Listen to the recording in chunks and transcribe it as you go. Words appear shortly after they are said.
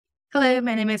Hello,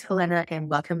 my name is Helena and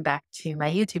welcome back to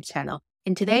my YouTube channel.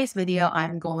 In today's video,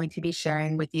 I'm going to be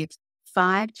sharing with you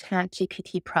 5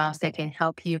 ChatGPT prompts that can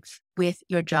help you with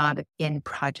your job in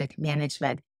project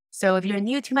management. So if you're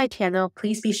new to my channel,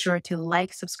 please be sure to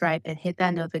like, subscribe, and hit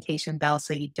that notification bell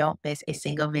so you don't miss a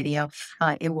single video.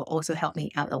 It will also help me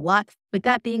out a lot. With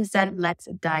that being said, let's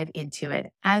dive into it.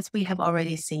 As we have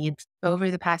already seen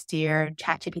over the past year,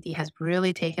 ChatGPT has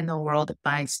really taken the world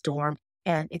by storm.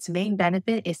 And its main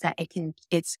benefit is that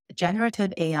it's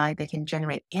generative AI that can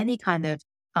generate any kind of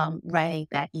writing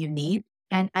that you need.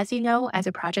 And as you know, as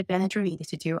a project manager, you need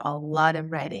to do a lot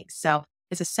of writing. So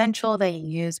it's essential that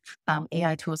you use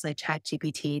AI tools like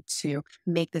ChatGPT to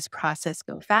make this process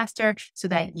go faster so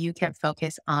that you can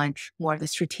focus on more of the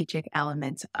strategic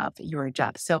elements of your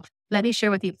job. So let me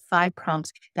share with you 5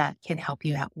 prompts that can help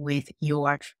you out with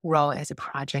your role as a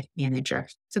project manager.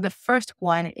 So the first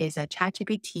one is that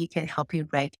ChatGPT can help you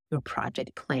write your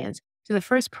project plans. So the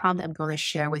first prompt I'm going to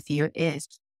share with you is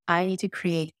I need to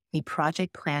create a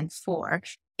project plan for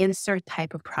insert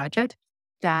type of project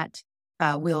that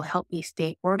will help me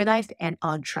stay organized and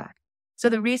on track. So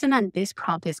the reason that this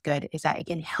prompt is good is that it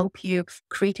can help you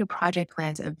create your project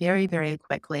plans very, very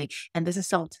quickly. And this is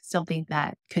something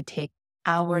that could take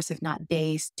hours, if not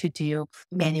days, to do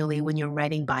manually when you're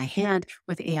writing by hand.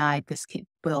 With AI,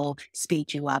 will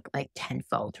speed you up like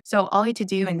tenfold. So all you need to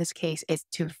do in this case is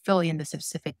to fill in the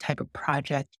specific type of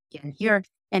project in here.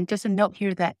 And just a note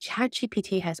here that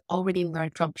ChatGPT has already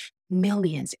learned from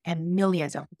millions and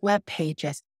millions of web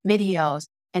pages, videos,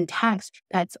 and text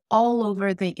that's all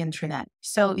over the internet.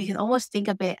 So you can almost think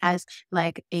of it as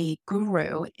like a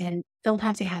guru, and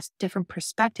sometimes it has different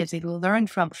perspectives. It learn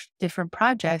from different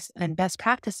projects and best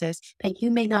practices that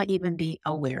you may not even be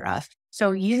aware of.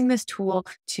 So using this tool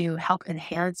to help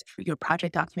enhance your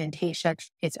project documentation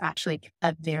is actually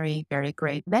a very, very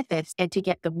great method. And to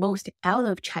get the most out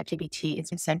of ChatGPT,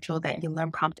 it's essential that you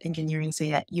learn prompt engineering so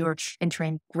that you're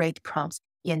entering great prompts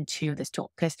into this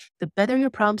tool. Because the better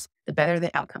your prompts, the better the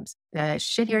outcomes. The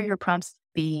shittier your prompts,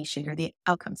 the shittier the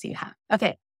outcomes you have.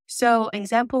 Okay. So an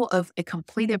example of a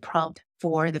completed prompt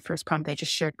for the first prompt I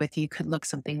just shared with you could look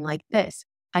something like this.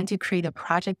 I need to create a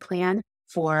project plan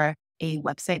for a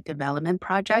website development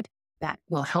project that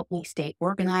will help me stay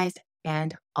organized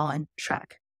and on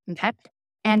track. Okay.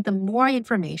 And the more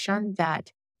information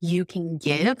that you can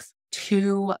give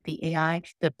to the AI,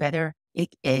 the better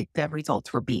the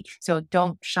results will be. So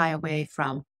don't shy away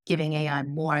from giving AI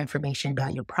more information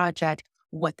about your project,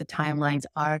 what the timelines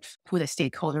are, who the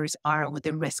stakeholders are, what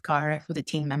the risks are, who the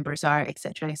team members are, et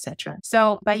cetera, et cetera.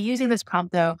 So by using this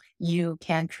prompt, though, you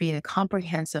can create a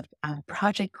comprehensive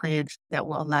project plan that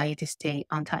will allow you to stay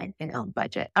on time and on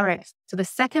budget. All right. So the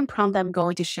second prompt I'm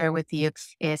going to share with you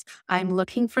is I'm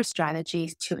looking for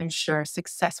strategies to ensure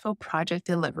successful project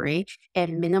delivery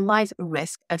and minimize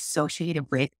risk associated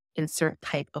with insert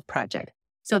type of project.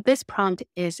 So this prompt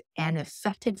is an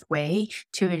effective way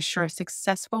to ensure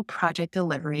successful project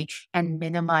delivery and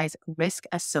minimize risk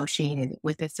associated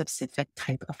with a specific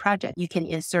type of project. You can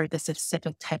insert the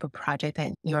specific type of project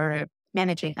that you're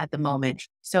managing at the moment.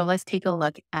 So let's take a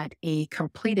look at a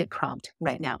completed prompt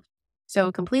right now. So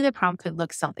a completed prompt could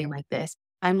look something like this.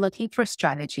 I'm looking for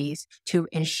strategies to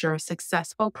ensure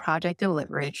successful project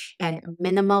delivery and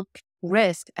minimal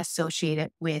risk associated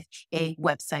with a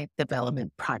website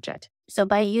development project. So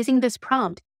by using this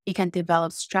prompt, you can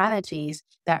develop strategies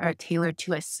that are tailored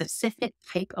to a specific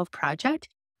type of project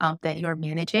that you're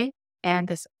managing. And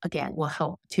this, again, will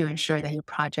help to ensure that your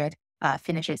project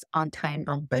finishes on time,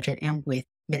 on budget, and with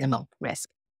minimal risk.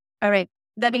 All right.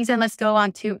 That being said, let's go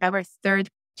on to our third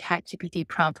ChatGPT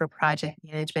prompt for project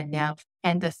management now.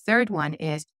 And the third one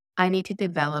is I need to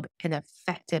develop an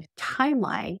effective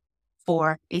timeline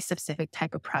for a specific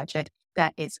type of project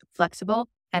that is flexible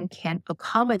and can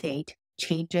accommodate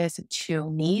changes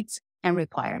to needs and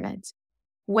requirements.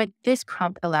 What this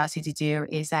prompt allows you to do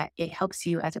is that it helps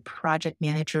you as a project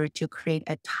manager to create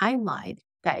a timeline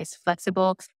that is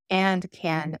flexible and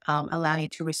can allow you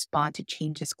to respond to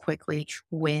changes quickly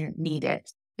when needed.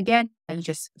 Again, you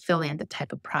just fill in the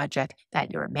type of project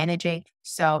that you're managing.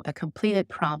 So a completed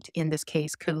prompt in this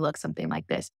case could look something like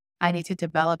this. I need to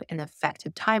develop an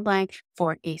effective timeline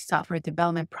for a software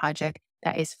development project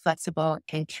that is flexible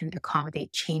and can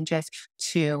accommodate changes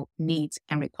to needs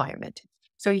and requirements.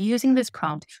 So using this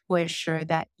prompt will ensure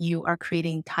that you are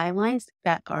creating timelines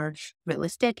that are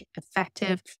realistic,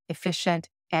 effective, efficient,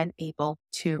 and able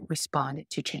to respond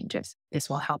to changes.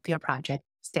 This will help your project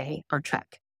stay on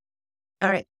track. All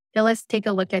right. Now let's take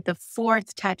a look at the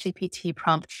fourth ChatGPT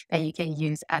prompt that you can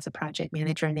use as a project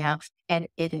manager now. And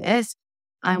it is,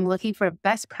 I'm looking for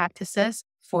best practices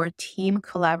for team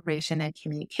collaboration and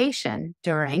communication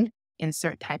during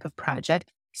insert type of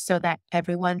project so that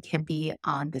everyone can be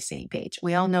on the same page.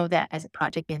 We all know that as a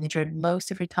project manager, most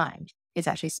of your time is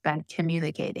actually spent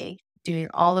communicating, doing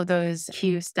all of those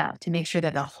key stuff to make sure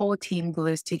that the whole team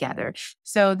glues together.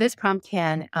 So this prompt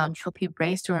can help you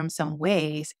brainstorm some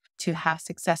ways to have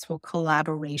successful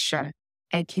collaboration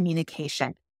and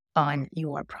communication on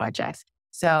your projects.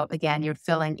 So again, you're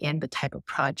filling in the type of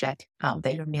project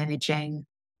that you're managing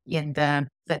in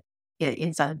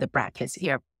inside of the brackets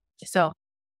here. So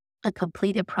a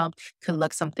completed prompt could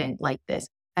look something like this.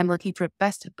 I'm looking for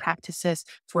best practices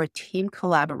for team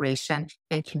collaboration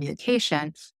and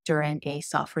communication during a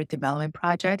software development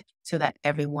project so that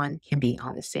everyone can be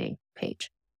on the same page.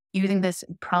 Using this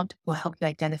prompt will help you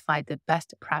identify the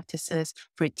best practices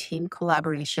for team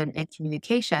collaboration and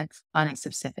communication on a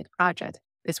specific project.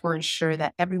 This will ensure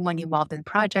that everyone involved in the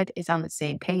project is on the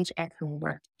same page and can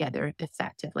work together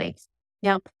effectively.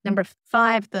 Now, number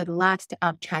five, the last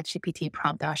ChatGPT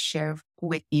prompt I'll share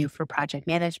with you for project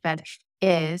management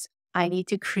is I need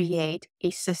to create a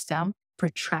system for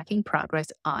tracking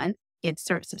progress on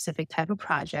insert specific type of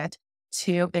project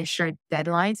to ensure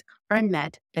deadlines are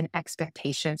met and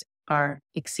expectations are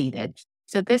exceeded.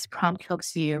 So this prompt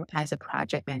helps you as a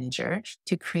project manager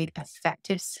to create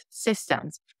effective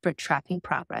systems for tracking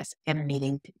progress and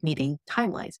meeting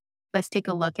timelines. Let's take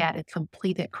a look at a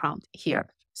completed prompt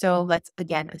here. So let's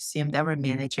again assume that we're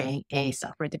managing a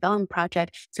software development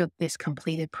project. So this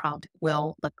completed prompt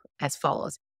will look as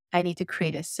follows. I need to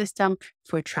create a system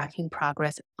for tracking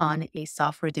progress on a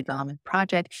software development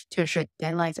project to ensure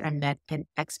deadlines are met and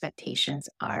expectations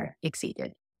are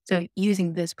exceeded. So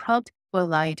using this prompt will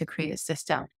allow you to create a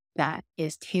system that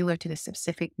is tailored to the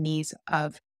specific needs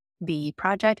of the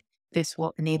project. This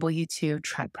will enable you to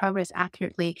track progress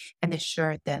accurately and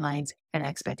ensure deadlines and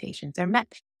expectations are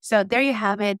met. So there you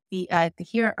have it.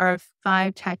 Here are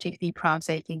 5 ChatGPT prompts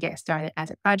that you can get started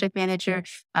as a project manager.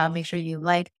 Make sure you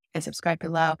like and subscribe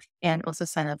below and also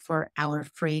sign up for our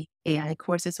free AI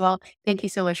course as well. Thank you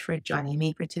so much for joining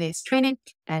me for today's training,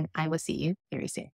 and I will see you very soon.